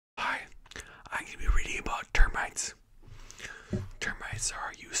Termites. Termites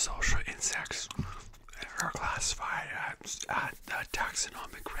are eusocial insects and are classified at the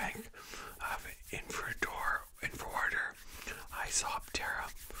taxonomic rank of inferiorder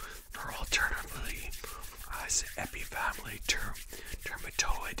Isoptera, or alternatively as epifamily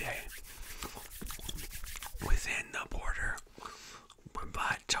Termitoidae. Within the border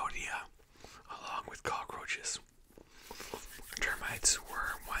Batodia, along with cockroaches. Termites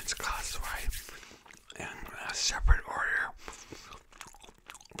were once classified in a separate order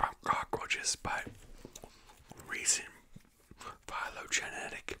from cockroaches, but recent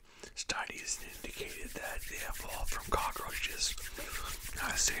phylogenetic studies indicated that they evolved from cockroaches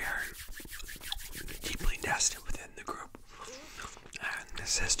as they are deeply nested within the group, and the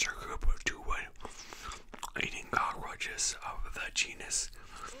sister group of two wood-eating cockroaches of the genus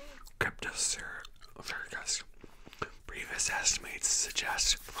Cryptocercus. Previous estimates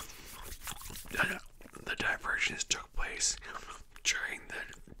suggest that the divergence took place during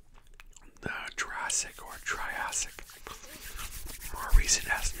the Jurassic or Triassic. More recent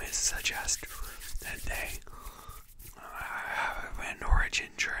estimates suggest that they have an origin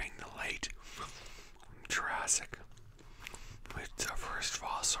during the late Jurassic, with the first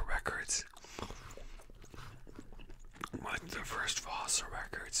fossil records.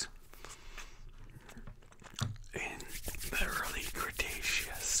 In the early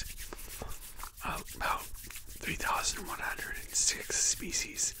Cretaceous, about 3,106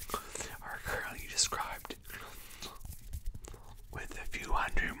 species are currently described, with a few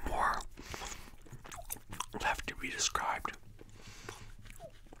hundred more left to be described.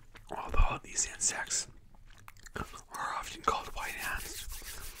 Although these insects are often called white ants,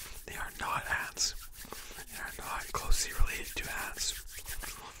 they are not ants and are not closely related to ants.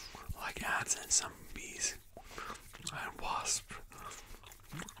 Like ants and some bees and wasps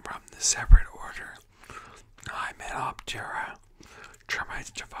from the separate order Hymenoptera,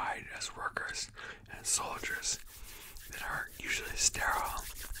 termites divide as workers and soldiers that are usually sterile.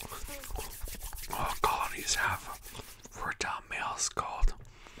 All colonies have fertile males called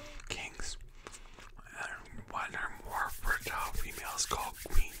kings and one or more fertile females called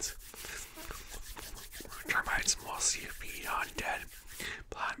queens. Termites mostly feed on dead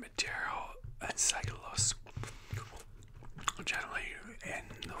plant material and cellulose, generally in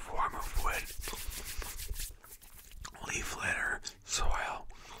the form of wood, leaf litter, soil,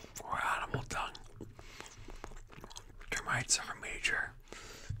 or animal dung. Termites are major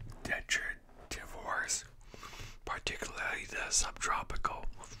detritivores, particularly the subtropical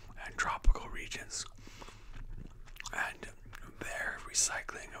and tropical regions, and their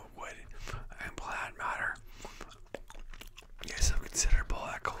recycling of wood and plant matter is of considerable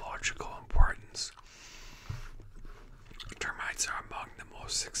ecological importance. Termites are among the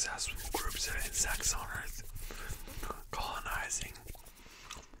most successful groups of insects on Earth, colonizing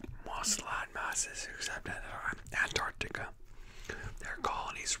most land masses except Antarctica. Their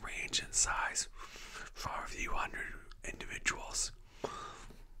colonies range in size from a few hundred individuals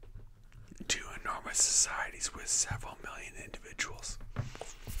to enormous societies with several million individuals.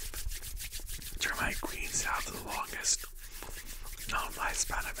 Termite queens have the longest known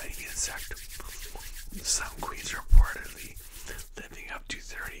lifespan of any insect. Some queens reportedly living up to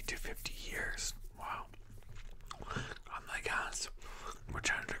 30 to 50 years. Wow. Unlike ants,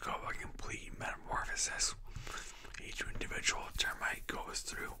 which undergo a complete metamorphosis, each individual termite goes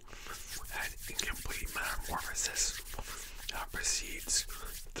through an incomplete metamorphosis that proceeds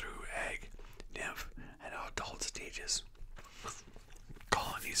through egg, nymph, and adult stages.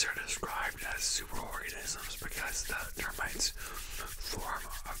 Colonies are described as superorganisms because the termites form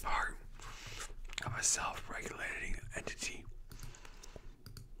a part of a self-regulating entity.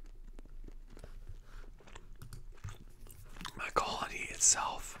 The colony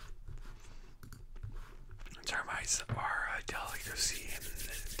itself. Termites are a delicacy in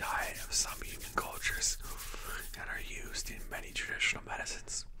the diet of some human cultures and are used in many traditional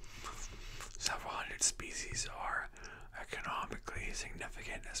medicines. Several hundred species are economically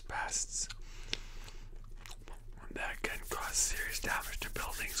significant as pests that can cause serious damage to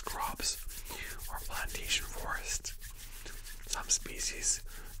buildings, crops, or plantation forests. Some species,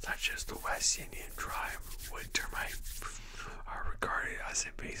 such as the West Indian dry wood termite, are regarded as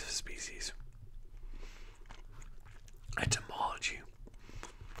invasive species. Etymology.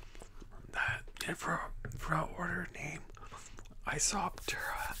 The infra-order name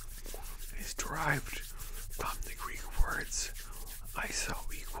Isoptera is derived from the Greek words iso,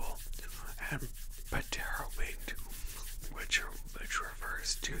 equal, and patera, winged, which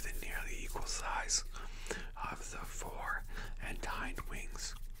refers to the nearly equal size of the fore and hind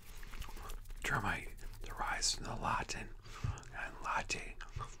wings. Termite derives derives from the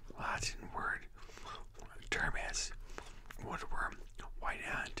Latin word termis, woodworm, white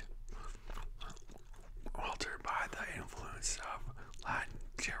ant, altered by the influence of Latin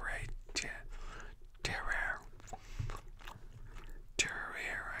terrare,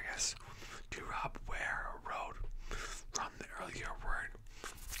 I guess, to rub, wear, or road, from the earlier word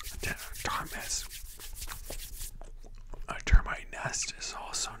termis. A termite nest is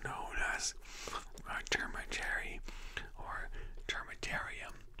also known as a termitary or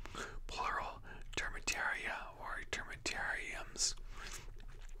termitarium, plural termitaria or termitariums.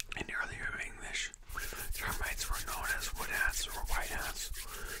 In earlier English, termites were known as wood ants or white ants.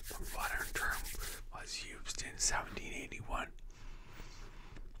 The modern term was used in 1781.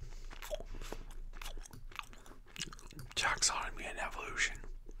 Taxonomy and evolution.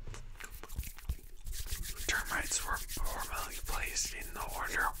 Termites were formerly placed in the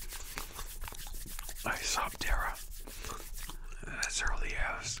order Isoptera as early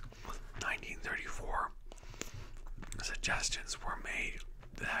as 1934. Suggestions were made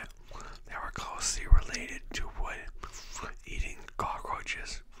that they were closely related to wood-eating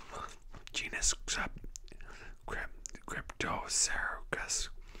cockroaches, genus Cryptocercus,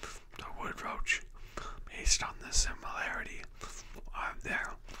 the wood roach, based on the similarity of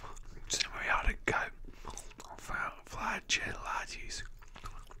their symbiotic gut flagellates.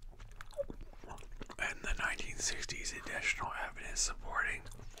 In the 1960s, additional evidence supporting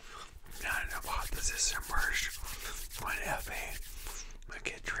that hypothesis emerged when F.A.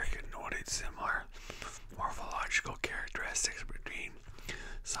 McKittrick noted similar morphological characteristics between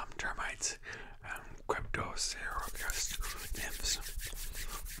some termites and Cryptocercus nymphs.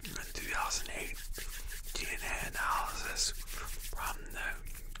 In 2008, DNA analysis from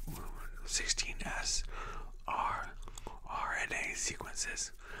the 16S RNA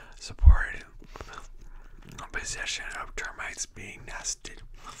sequences supported the position of termites being nested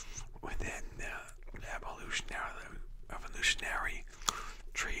within the evolutionary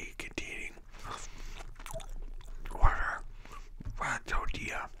tree containing order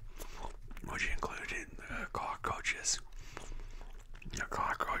Rhatodea, which included cockroaches. The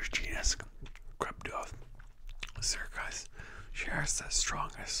cockroach genus Cryptocercus shares the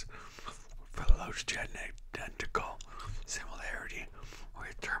strongest phylogenetical similarity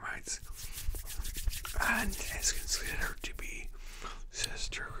with termites and is considered to be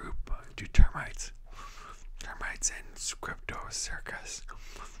sister group to termites. Termites and Cryptocercus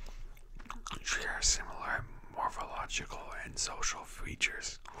share similar morphological and social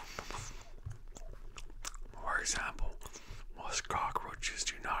features. For example, most cockroaches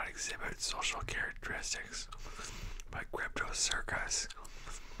do not exhibit social characteristics, but Cryptocercus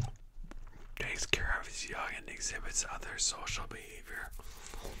takes care of its young and exhibits other social behavior,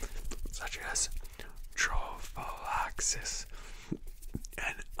 such as trophallaxis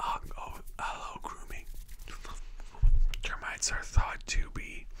and allo-grooming. Termites are thought to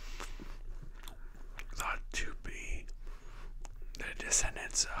be the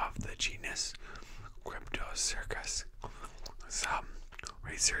descendants of the genus Cryptocercus. Some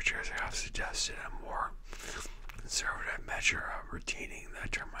researchers have suggested a more conservative measure of retaining the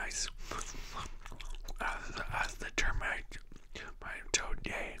termites as the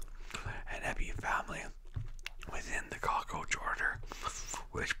Termitoidae, an epifamily within the cockroach order,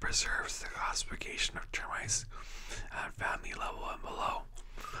 which preserves the classification of termites at family level and below.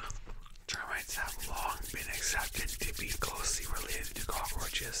 Termites have long been accepted to be closely related to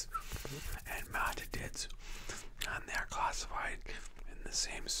cockroaches and matidids, and they are classified in the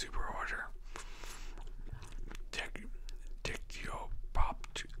same superorder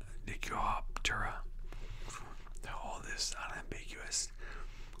Dictyoptera. The oldest unambiguous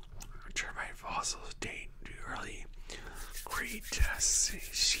termite fossils date to early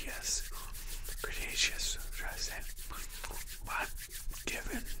Cretaceous, but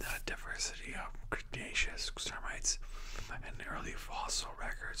given the diversity of Cretaceous termites and early fossil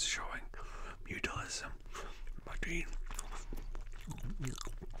records showing mutualism between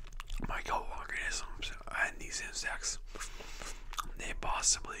microorganisms and these insects, they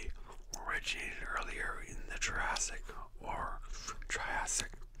possibly originated earlier in the Jurassic or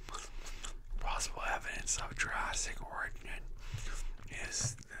Triassic. Possible evidence of Jurassic origin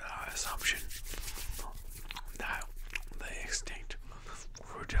is the assumption that the extinct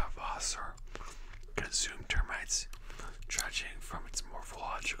Cretaceous consumed termites, judging from its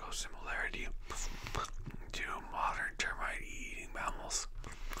morphological similarity to modern termite-eating mammals.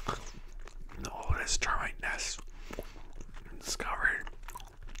 The oldest termite nest discovered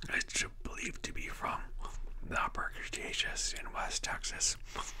is believed to be from the Upper Cretaceous in West Texas,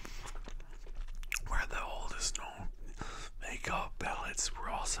 where the oldest snow makeup pellets were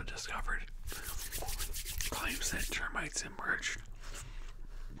also discovered. Claims that termites emerged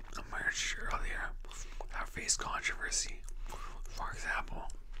earlier have faced controversy. For example,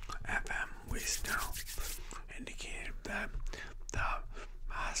 FM waste snow indicated that the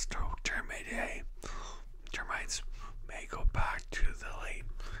Mastotermidae termites may go back to the late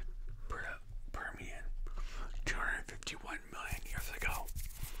Permian, 251 million years ago,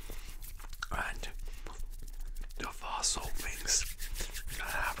 and the fossil wings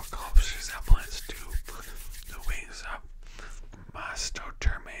have a close resemblance to the wings of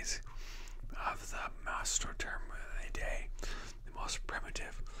Mastotermes of the Mastotermidae, the most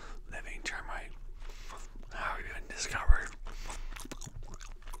primitive living termite have been discovered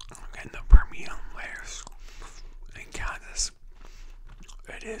in the Permian layers in Kansas.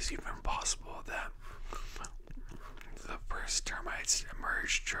 It is even possible that the first termites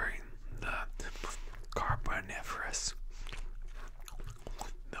emerged during the Carboniferous.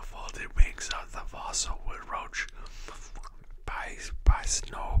 The folded wings of the fossil wood roach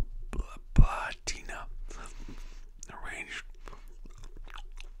Snow Platina arranged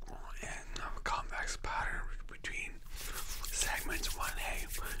in a convex pattern between segments 1A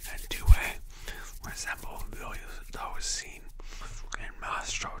and 2A resemble those seen in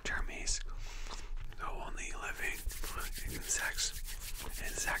Mastrotermes, the only living insect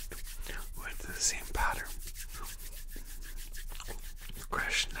with the same pattern.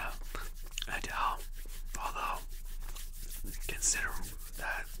 Krishna et al., although consider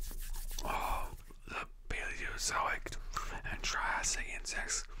that all the Paleozoic and Triassic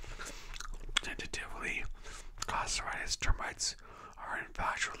insects tentatively classified as termites are in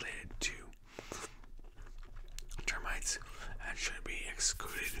fact related to termites and should be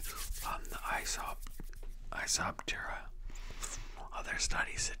excluded from the Isoptera. Other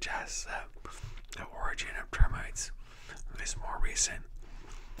studies suggest that the origin of termites is more recent,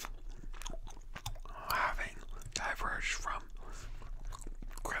 having diverged from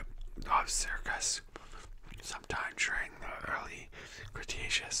Cryptopithecus sometime during the early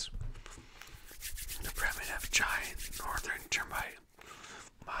Cretaceous. The primitive giant northern termite,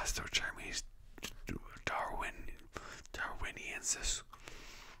 Mastotermes darwiniensis,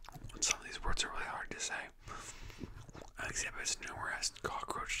 some of these words are really hard to say, exhibits numerous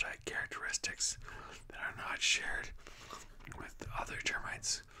cockroach-like characteristics that are not shared with other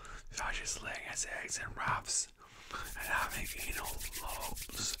termites, such as laying its eggs in rafts and having anal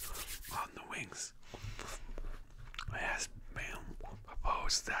lobes on the wings. It has been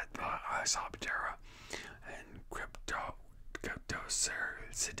proposed that the Isoptera and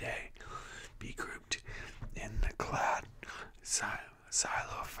Cryptopithecidae be grouped in the clade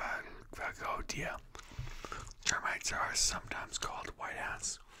Xylophagoidea. Termites are sometimes called white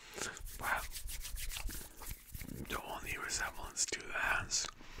ants, but the only resemblance to the ants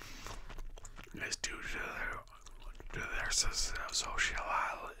is due to their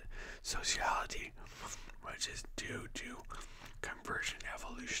sociality, which is due to convergent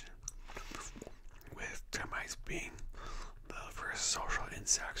evolution, with termites being the first social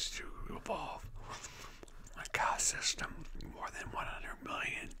insects to evolve a caste system more than 100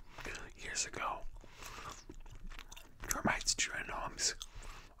 million years ago. Termites' genomes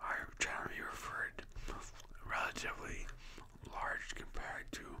are generally referred relatively large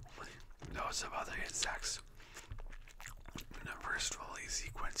compared to those of other insects. The first fully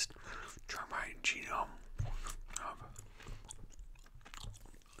sequenced termite genome of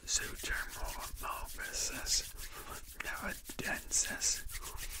Pseudomorphosis nevadensis,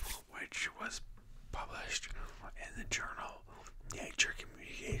 which was published in the journal Nature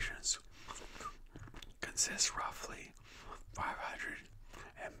Communications, consists roughly 500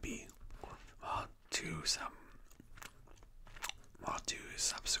 MB, while two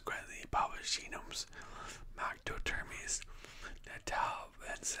subsequently published genomes, Mactotermes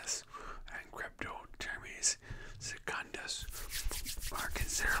natalensis and Cryptotermes secundus, are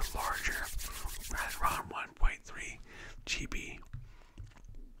considered larger at around 1.3 GB.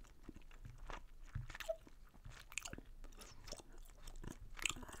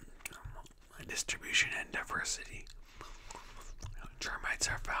 Distribution and diversity. Termites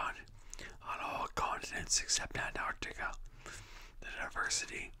are found on all continents except Antarctica. The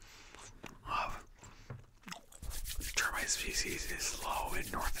diversity of termite species is low in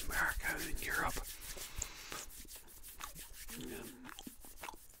North America and Europe.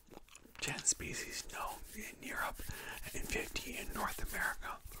 10 species known in Europe and 50 in North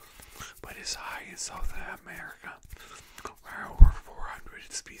America, but is high in South America, where over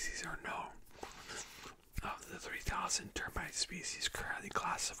 400 species are known. Of the 3,000 termite species currently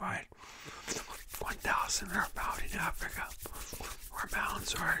classified, 1,000 are found in Africa, where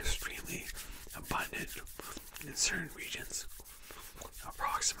mounds are extremely abundant in certain regions.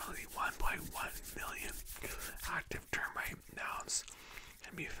 Approximately 1.1 million active termite mounds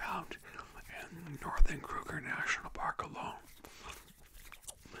can be found in northern Kruger National Park alone.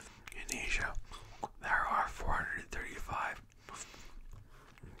 In Asia, there are 435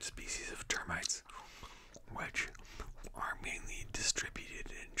 species of termites, which are mainly distributed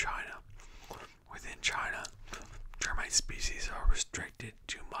in China. Within China, termite species are restricted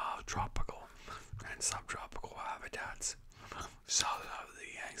to mild tropical and subtropical habitats south of the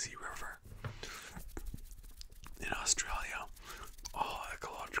Yangtze River. In Australia, all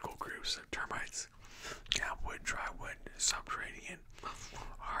ecological groups of termites, campwood, drywood, subterranean,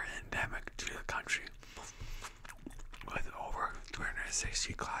 are endemic to the country, with over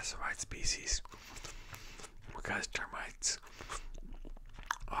 360 classified species. Because termites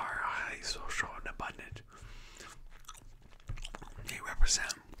are highly social and abundant, they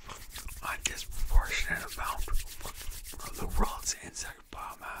represent a disproportionate amount of the world's insect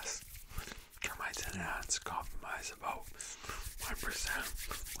biomass. Termites and ants comprise about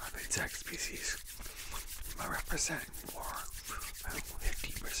 1% of insect species, but represent more than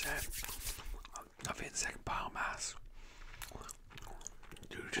 50% of insect biomass.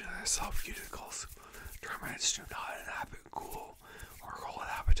 Due to their self-cuticles, termites do not inhabit cool or cold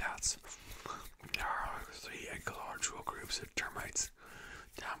habitats. There are 3 ecological groups of termites: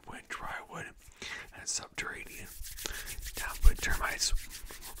 dampwood, drywood, and subterranean. Dampwood termites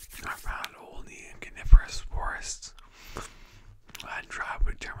are found only in coniferous forests, and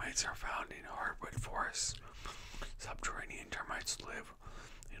drywood termites are found in hardwood forests. Subterranean termites live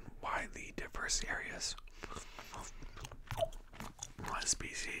in widely diverse areas. One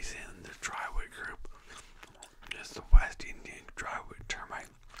species in the drywood group is the West Indian drywood termite,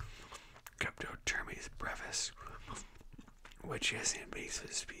 Cryptotermes brevis, which is an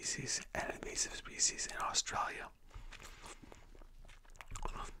invasive species in Australia.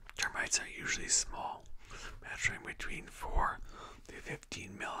 Termites are usually small, measuring between 4 to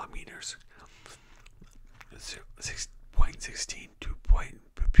 15 millimeters, 0.16 to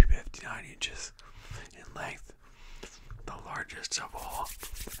 0.59 inches in length. The largest of all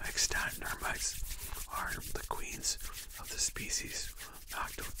extant termites are the queens of the species,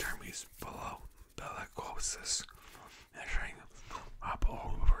 Noctotermes bellicosus, measuring up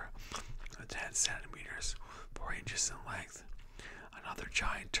over 10 centimeters, 4 inches in length. Another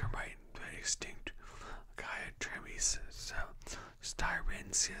giant termite, the extinct Gaiatermes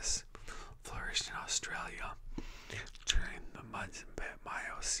styrensis, flourished in Australia during the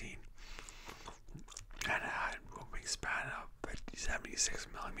Miocene and had a wingspan of 76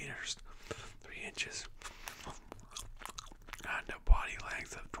 millimeters, 3 inches, and a body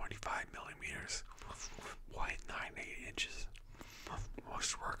length of 25 millimeters, 0.98 inches.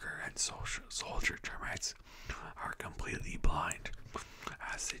 Most worker and soldier termites are completely blind,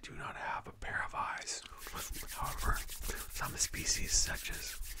 as they do not have a pair of eyes. However, some species such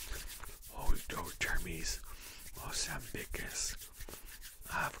as Odotermes mosambicus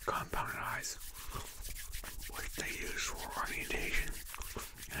have compound eyes, which they use for orientation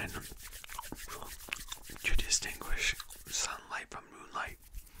and to distinguish sunlight from moonlight.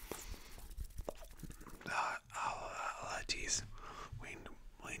 The Alates, winged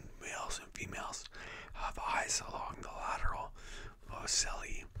males and females, have eyes along the lateral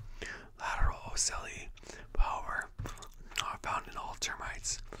ocelli. Lateral ocelli, however, are found in all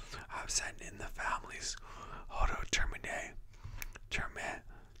termites, absent in the families Odotermidae,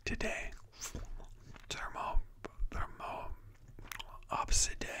 Termitidae,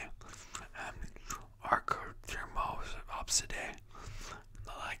 Thermopsidae, and Archothermopsidae.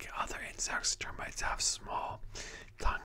 Like other insects, termites have small